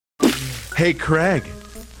Hey, Craig.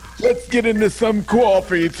 Let's get into some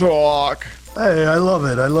coffee talk. Hey, I love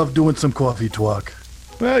it. I love doing some coffee talk.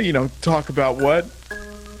 Well, talk about what?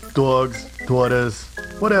 Dogs, daughters,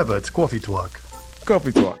 whatever. It's coffee talk.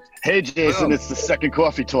 Coffee talk. Hey, Jason, It's the second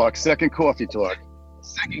coffee talk. Second coffee talk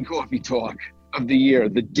of the year,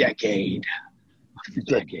 the decade.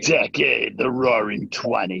 The roaring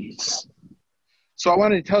 20s. So I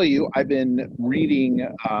wanted to tell you, I've been reading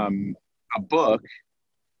a book,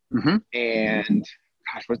 and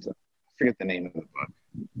gosh, I forget the name of the book.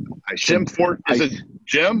 Jim Fortin? Is it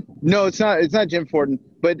Jim? No, it's not. It's not Jim Fortin,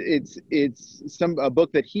 but it's a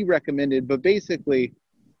book that he recommended. But basically,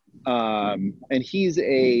 and he's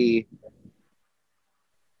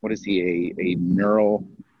what is he? A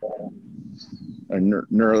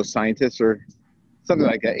neuroscientist or something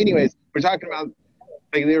like that. Anyways, we're talking about,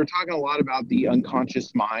 like, they were talking a lot about the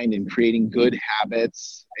unconscious mind and creating good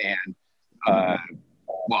habits, and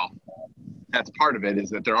well, that's part of it,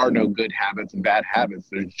 is that there are no good habits and bad habits.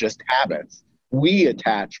 There's just habits. We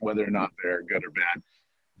attach whether or not they're good or bad.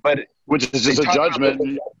 But which is just a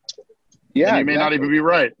judgment. Yeah, you may not even be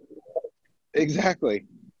right. Exactly.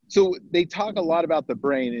 So they talk a lot about the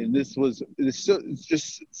brain, and it's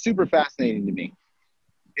just super fascinating to me.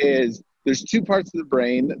 Is there's two parts of the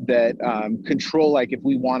brain that control, like, if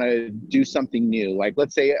we want to do something new. Like,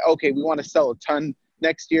 let's say, okay, we want to sell a ton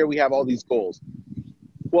next year. We have all these goals.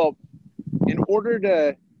 Well, in order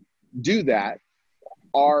to do that,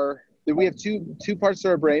 we have two parts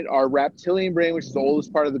of our brain. Our reptilian brain, which is the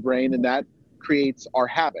oldest part of the brain, and that creates our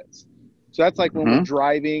habits. So that's like when we're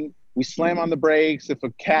driving, we slam on the brakes. If a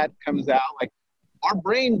cat comes out, like, our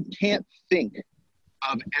brain can't think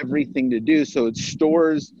of everything to do. So it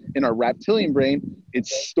stores in our reptilian brain, it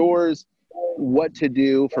stores what to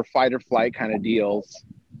do for fight or flight kind of deals,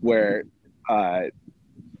 where, our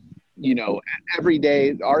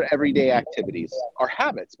everyday activities, our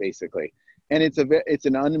habits, basically. And it's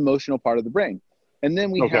an unemotional part of the brain. And then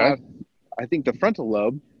we have, I think, the frontal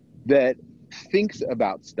lobe that thinks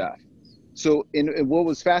about stuff. So and what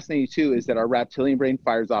was fascinating too is that our reptilian brain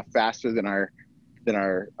fires off faster than our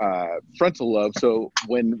frontal lobe. So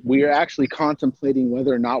when we are actually contemplating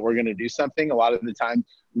whether or not we're going to do something, a lot of the time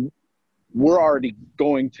we're already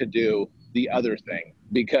going to do the other thing,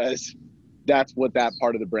 because that's what that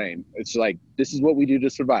part of the brain, it's like, this is what we do to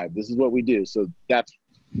survive. This is what we do. So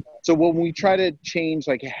when we try to change,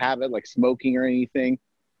 like, a habit, like smoking or anything,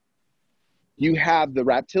 you have the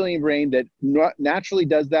reptilian brain that naturally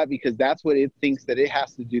does that, because that's what it thinks that it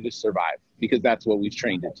has to do to survive, because that's what we've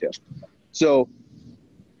trained it to. So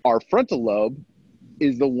our frontal lobe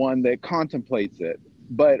is the one that contemplates it.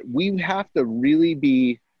 But we have to really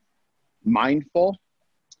be mindful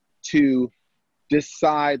to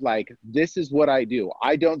decide, like, this is what I do.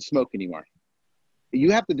 I don't smoke anymore.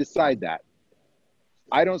 You have to decide that.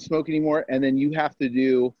 I don't smoke anymore. And then you have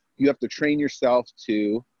to train yourself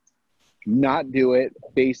to not do it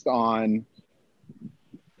based on,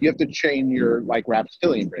 you have to train your, like,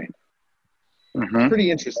 reptilian brain.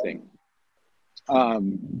 Pretty interesting.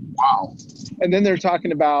 Wow. And then they're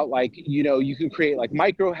talking about, like, you can create, like,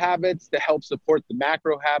 micro habits to help support the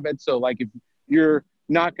macro habits. So, like, if you're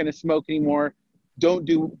not going to smoke anymore, don't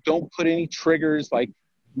put any triggers, like,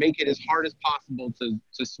 make it as hard as possible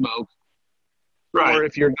to smoke. Right. Or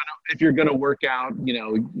if you're gonna work out,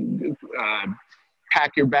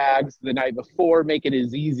 pack your bags the night before, make it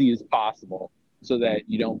as easy as possible so that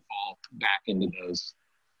you don't fall back into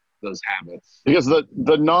those habits. Because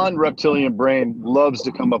the non-reptilian brain loves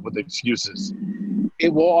to come up with excuses.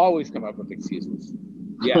 It will always come up with excuses.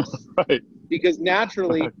 Yes. Right. Because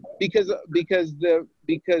naturally, because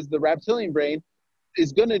the reptilian brain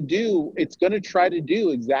is going to try to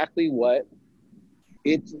do exactly what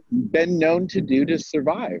it's been known to do to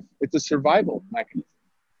survive. It's a survival mechanism.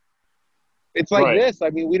 It's like this. I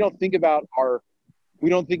mean, we don't think about our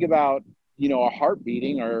heart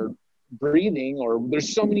beating or breathing, or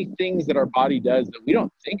there's so many things that our body does that we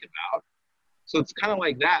don't think about. So it's kind of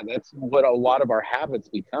like that. That's what a lot of our habits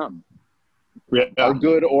become. Yeah. Are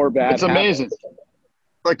good or bad. It's amazing. Habits.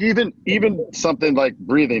 Like even something like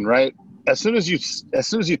breathing, right? As soon as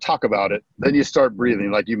you talk about it, then you start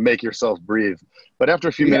breathing, like you make yourself breathe. But after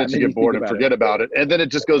a few minutes, you get bored and forget about it. And then it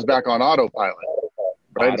just goes back on autopilot,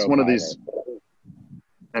 right? It's one of these,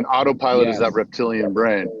 and autopilot is that reptilian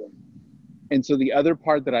brain. And so the other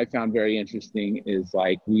part that I found very interesting is,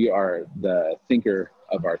 like, we are the thinker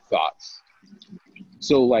of our thoughts.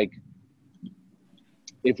 So, like,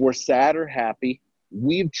 if we're sad or happy,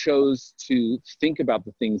 we've chose to think about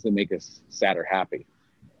the things that make us sad or happy.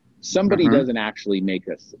 Somebody doesn't actually make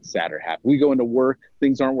us sad or happy. We go into work,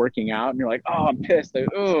 things aren't working out, and you're like, oh, I'm pissed.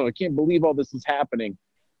 I can't believe all this is happening.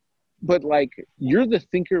 But like, you're the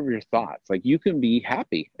thinker of your thoughts. Like, you can be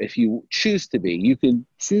happy if you choose to be. You can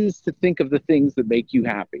choose to think of the things that make you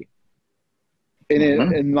happy. And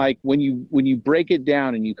and like when you break it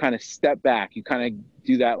down and you kind of step back, you kind of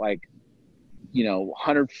do that, like,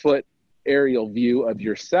 100-foot aerial view of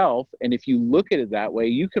yourself. And if you look at it that way,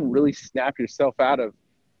 you can really snap yourself out of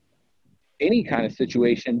any kind of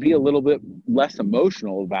situation, be a little bit less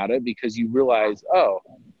emotional about it, because you realize, oh,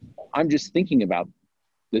 I'm just thinking about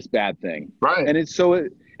this bad thing. Right. And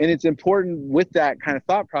it's important with that kind of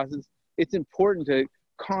thought process. It's important to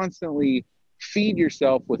constantly feed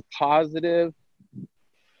yourself with positive,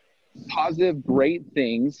 great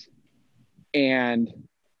things, and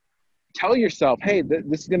tell yourself, hey,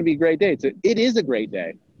 this is going to be a great day. It is a great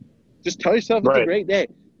day. Just tell yourself it's a great day.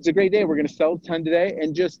 It's a great day. We're going to sell a ton today.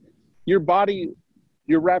 And just your body,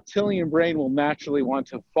 your reptilian brain will naturally want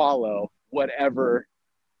to follow whatever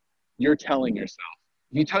you're telling yourself.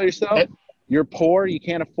 If you tell yourself you're poor, you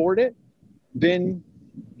can't afford it, then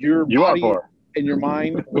your body and your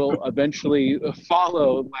mind will eventually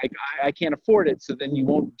follow, like, I can't afford it. So then you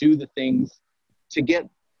won't do the things to get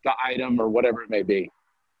the item or whatever it may be.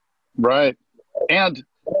 Right. And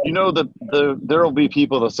there will be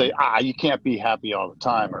people that say, you can't be happy all the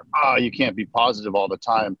time, or you can't be positive all the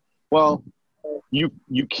time. Well, you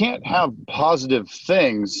can't have positive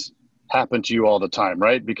things happen to you all the time,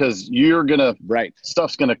 right? Because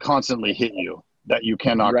stuff's gonna constantly hit you that you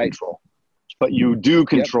cannot control. But you do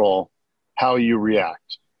control how you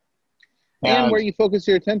react. And where you focus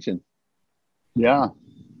your attention. Yeah.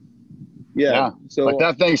 So like,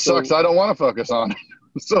 that thing sucks, I don't want to focus on it.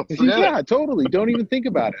 So totally. Don't even think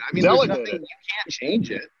about it. I mean, there's nothing, you can't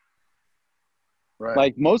change it. Right.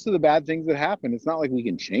 Like, most of the bad things that happen, it's not like we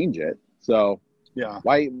can change it. So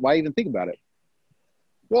why even think about it?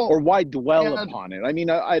 Well, or why dwell upon it? I mean,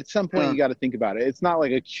 at some point you got to think about it. It's not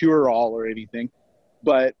like a cure-all or anything,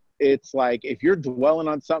 but it's like, if you're dwelling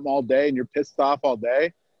on something all day and you're pissed off all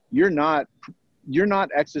day, you're not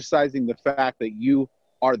exercising the fact that you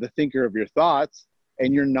are the thinker of your thoughts,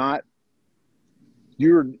 and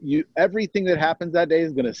everything that happens that day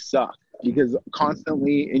is going to suck, because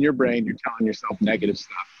constantly in your brain you're telling yourself negative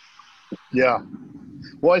stuff. Yeah.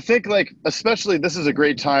 Well, I think, like, especially this is a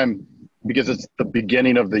great time because it's the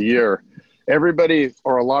beginning of the year. Everybody,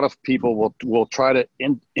 or a lot of people, will try to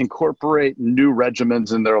incorporate new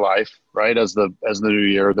regimens in their life, right? As the new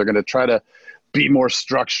year, they're going to try to be more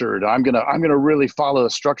structured. I'm gonna really follow a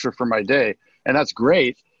structure for my day, and that's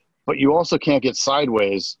great. But you also can't get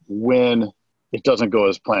sideways when it doesn't go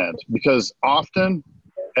as planned, because often,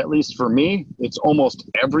 at least for me, it's almost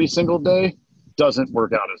every single day doesn't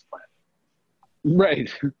work out as planned.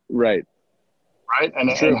 Right. And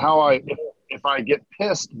if I get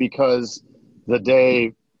pissed because the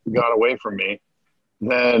day got away from me,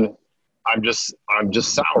 then I'm just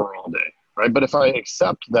sour all day, right? But if I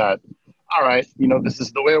accept that, all right, this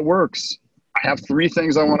is the way it works. I have 3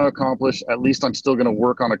 things I want to accomplish. At least I'm still going to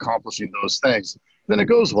work on accomplishing those things. Then it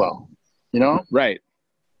goes well, Right.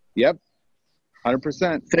 Yep.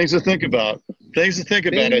 100%. Things to think about. Things to think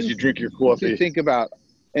about as you drink your coffee. To think about.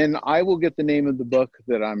 And I will get the name of the book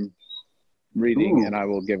that I'm reading, and I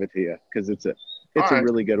will give it to you, because it's a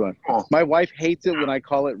really good one. Cool. My wife hates it when I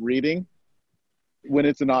call it reading, when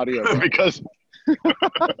it's an audio book. Because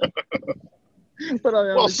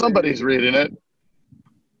but somebody's reading it.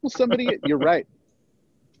 Well, you're right.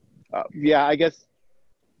 I guess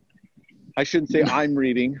I shouldn't say I'm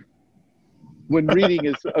reading when reading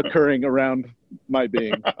is occurring around my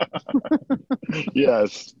being.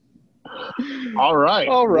 Yes. All right.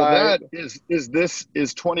 Well, that is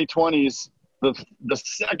 2020's the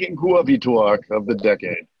second Coffee Talk of the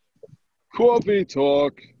decade. Coffee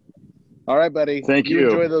Talk. All right, buddy. Thank you.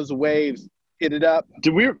 Enjoy those waves. Hit it up.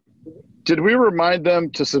 Did we remind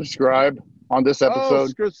them to subscribe on this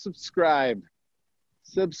episode? Subscribe.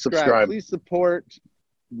 Please support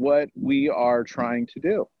what we are trying to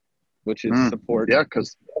do, which is support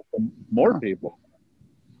because more people.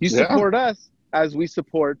 You support us as we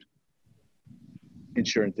support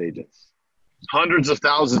insurance agents. Hundreds of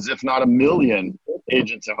thousands, if not a million,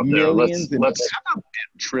 agents out there. Let's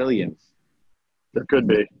trillions. There could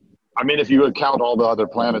be. I mean, if you would count all the other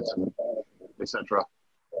planets and etc.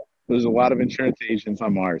 There's a lot of insurance agents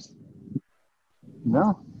on Mars.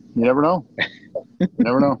 No, you never know.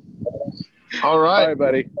 Never know. All right,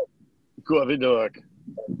 buddy. Coffee Talk.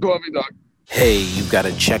 Coffee Talk. Hey, you've got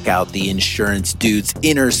to check out the Insurance Dudes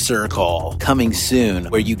Inner Circle coming soon,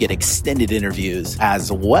 where you get extended interviews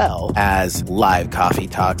as well as live coffee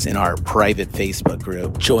talks in our private Facebook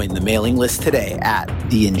group. Join the mailing list today at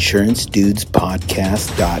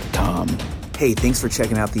theinsurancedudespodcast.com. Hey, thanks for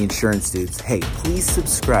checking out the Insurance Dudes. Hey, please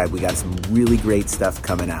subscribe. We got some really great stuff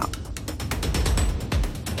coming out.